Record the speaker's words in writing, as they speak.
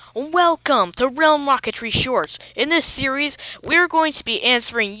Welcome to Realm Rocketry Shorts. In this series, we're going to be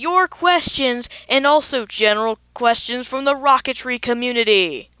answering your questions and also general questions from the rocketry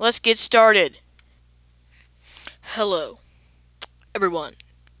community. Let's get started. Hello, everyone.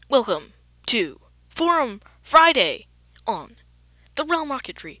 Welcome to Forum Friday on the Realm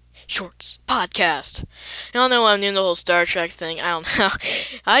Rocketry Shorts podcast. Y'all know I'm doing the whole Star Trek thing. I don't know.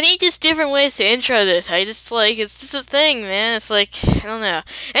 I need just different ways to intro this. It's just a thing, man. I don't know.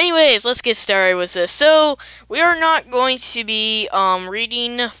 Anyways, let's get started with this. So, we are not going to be,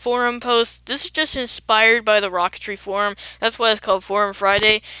 reading forum posts. This is just inspired by the Rocketry Forum. That's why it's called Forum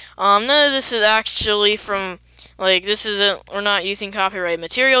Friday. None of this is actually from, we're not using copyright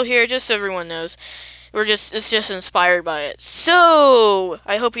material here, just so everyone knows. It's just inspired by it. So,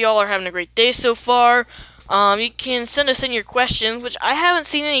 I hope you all are having a great day so far. You can send us in your questions, which I haven't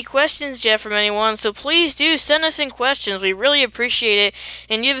seen any questions yet from anyone, so please do send us in questions. We really appreciate it.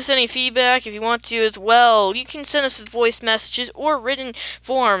 And give us any feedback if you want to as well. You can send us voice messages or written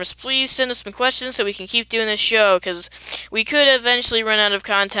forms. Please send us some questions so we can keep doing this show, because we could eventually run out of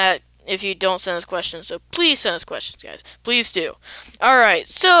content if you don't send us questions. So please send us questions, guys. Please do. Alright,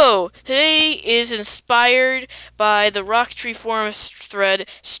 so today is inspired by the Rocketry Forum thread,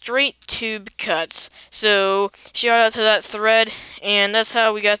 Straight Tube Cuts. So shout out to that thread, and that's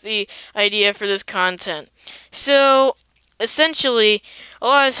how we got the idea for this content. So essentially, a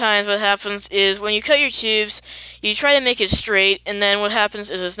lot of times what happens is when you cut your tubes, you try to make it straight, and then what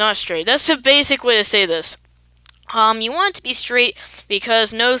happens is it's not straight. That's the basic way to say this. You want it to be straight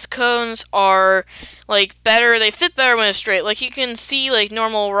because nose cones are, better. They fit better when it's straight. You can see,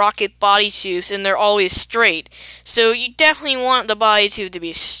 normal rocket body tubes, and they're always straight. So you definitely want the body tube to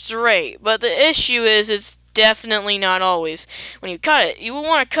be straight. But the issue is, it's definitely not always when you cut it. You will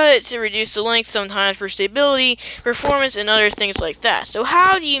want to cut it to reduce the length sometimes for stability, performance, and other things like that. So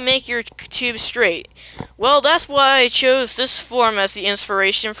how do you make your tube straight? Well, that's why I chose this forum as the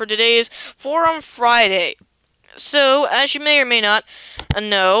inspiration for today's Forum Friday. So, as you may or may not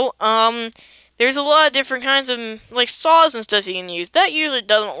know, there's a lot of different kinds of, saws and stuff you can use. That usually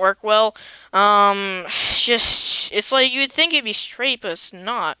doesn't work well. It's like you would think it'd be straight, but it's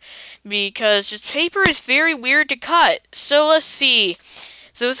not. Because just paper is very weird to cut. So, let's see.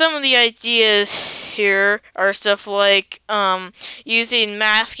 So, some of the ideas here are stuff like, using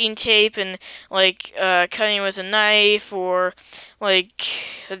masking tape and, cutting with a knife, or,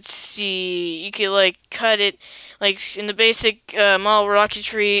 let's see, you could, cut it, in the basic, model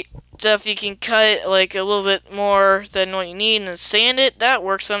rocketry stuff, you can cut it, a little bit more than what you need, and then sand it. That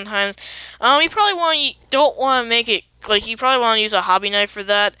works sometimes. You probably don't want to make it, you probably want to use a hobby knife for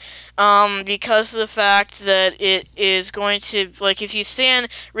that, because of the fact that it is going to, if you sand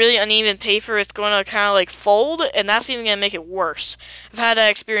really uneven paper, it's going to kind of, fold, and that's even going to make it worse. I've had that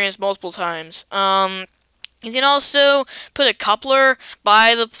experience multiple times. You can also put a coupler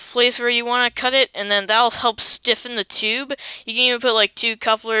by the place where you want to cut it, and then that'll help stiffen the tube. You can even put two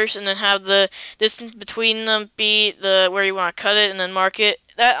couplers and then have the distance between them be where you want to cut it, and then mark it.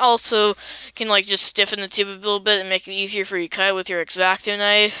 That also can just stiffen the tube a little bit and make it easier for you to cut with your X-Acto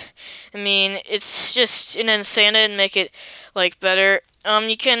knife. I mean, it's just, and then sand it and make it better.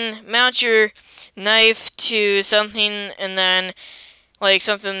 You can mount your knife to something and then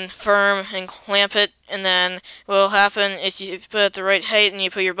something firm and clamp it, and then what'll happen is if you put it at the right height and you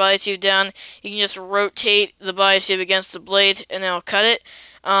put your body tube down, you can just rotate the body tube against the blade and it'll cut it.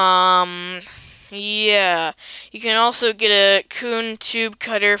 Yeah. You can also get a Kuhn tube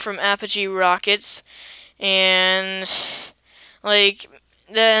cutter from Apogee Rockets, and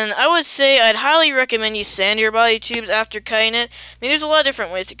then I would say I'd highly recommend you sand your body tubes after cutting it. I mean, there's a lot of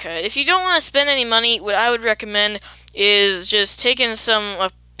different ways to cut it. If you don't want to spend any money, what I would recommend is just taking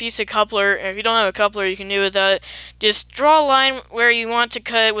a piece of coupler, and if you don't have a coupler, you can do it without it. Just draw a line where you want to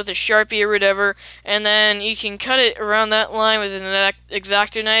cut it with a Sharpie or whatever, and then you can cut it around that line with an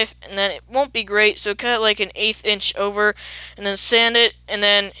X-Acto knife, and then it won't be great, so cut it an 1/8 inch over, and then sand it, and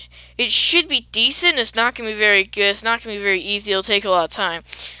then it should be decent. It's not going to be very good. It's not going to be very easy. It'll take a lot of time.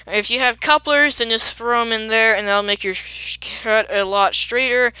 If you have couplers, then just throw them in there, and that'll make your cut a lot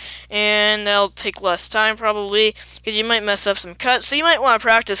straighter, and that'll take less time probably, because you might mess up some cuts. So you might want to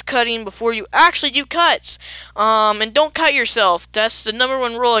practice cutting before you actually do cuts. And don't cut yourself. That's the number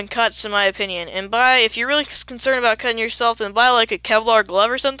one rule in cuts, in my opinion. And if you're really concerned about cutting yourself, then buy a Kevlar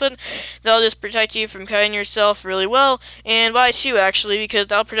glove or something. That'll just protect you from cutting yourself really well. And buy a shoe, actually, because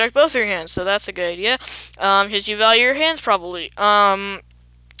that'll protect both your hands. So that's a good idea. Because you value your hands probably.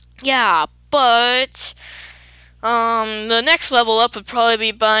 Yeah, but the next level up would probably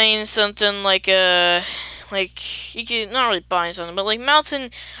be buying something like a like, you can not really bind something, but like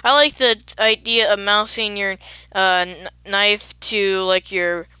mounting. I like the idea of mounting your knife to like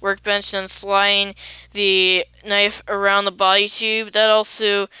your workbench and sliding the knife around the body tube. That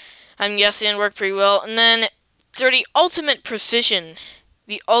also, I'm guessing, worked pretty well. And then for the ultimate precision,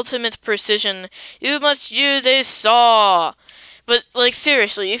 you must use a saw. But like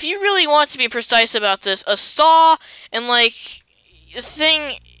seriously, if you really want to be precise about this, a saw and like the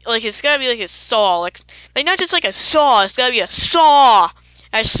thing, like it's gotta be like a saw, like not just like a saw. It's gotta be a saw.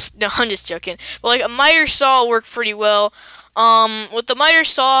 No, I'm just joking. But like a miter saw worked pretty well. With the miter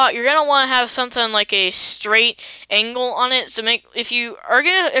saw, you're gonna want to have something like a straight angle on it. So if you're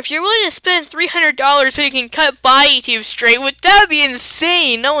willing to spend $300 so you can cut body tube straight, that would be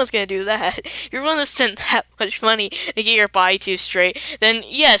insane. No one's gonna do that. If you're willing to spend that much money to get your body tube straight, then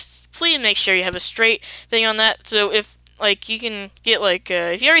yes, please make sure you have a straight thing on that. So if like you can get like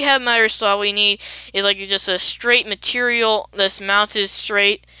if you already have miter saw, what you need is like just a straight material that's mounted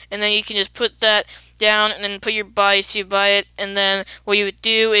straight, and then you can just put that down and then put your body tube by it, and then what you would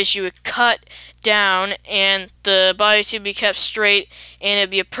do is you would cut down and the body tube would be kept straight and it'd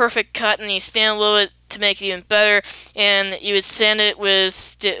be a perfect cut, and you stand below it to make it even better, and you would sand it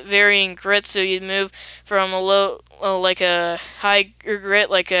with varying grits, so you'd move from a low like a high grit,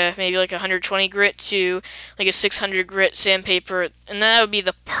 like maybe like 120 grit to like a 600 grit sandpaper, and that would be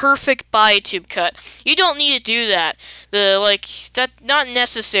the perfect body tube cut. You don't need to do that. That's not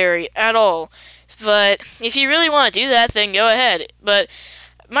necessary at all. But if you really want to do that, then go ahead. But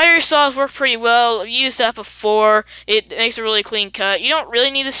miter saws work pretty well. I've used that before. It makes a really clean cut. You don't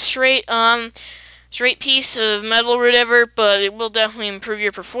really need a straight piece of metal or whatever, but it will definitely improve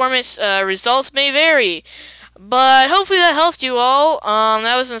your performance. Results may vary. But hopefully that helped you all.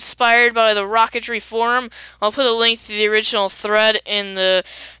 That was inspired by the Rocketry Forum. I'll put a link to the original thread in the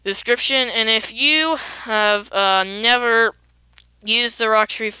description. And if you have never used the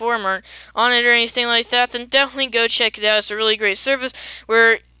Rocketry Forum or on it or anything like that, then definitely go check it out. It's a really great service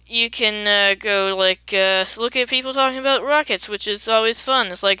where you can go look at people talking about rockets, which is always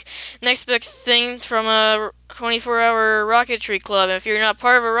fun. It's like next big thing from a 24-hour rocketry club. And if you're not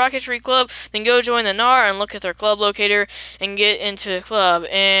part of a rocketry club, then go join the NAR and look at their club locator and get into the club.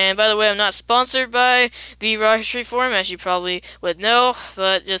 And by the way, I'm not sponsored by the Rocketry Forum, as you probably would know,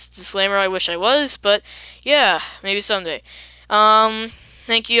 but just disclaimer, I wish I was, but yeah, maybe someday.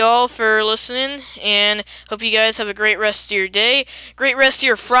 Thank you all for listening, and hope you guys have a great rest of your day, great rest of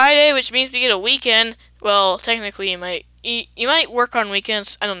your Friday, which means we get a weekend. Well, technically you might work on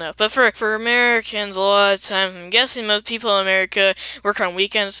weekends, I don't know, but for Americans, a lot of times, I'm guessing most people in America work on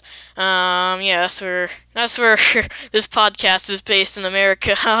weekends. Yeah, that's where this podcast is based in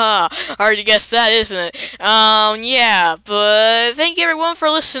America. Haha, hard to guess that, isn't it? Yeah, but thank you everyone for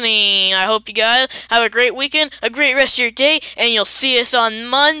listening. I hope you guys have a great weekend, a great rest of your day, and you'll see us on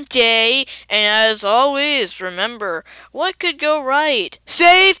Monday. And as always, remember, what could go right?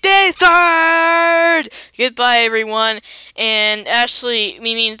 Safety third! Goodbye, everyone. And actually,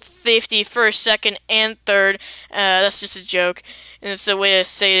 we mean safety first, second, and third. That's just a joke. And it's a way to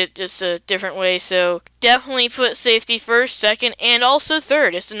say it just a different way. So definitely put safety first, second, and also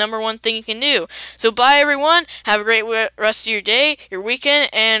third. It's the number one thing you can do. So bye, everyone. Have a great rest of your day, your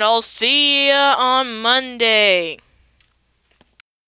weekend, and I'll see ya on Monday.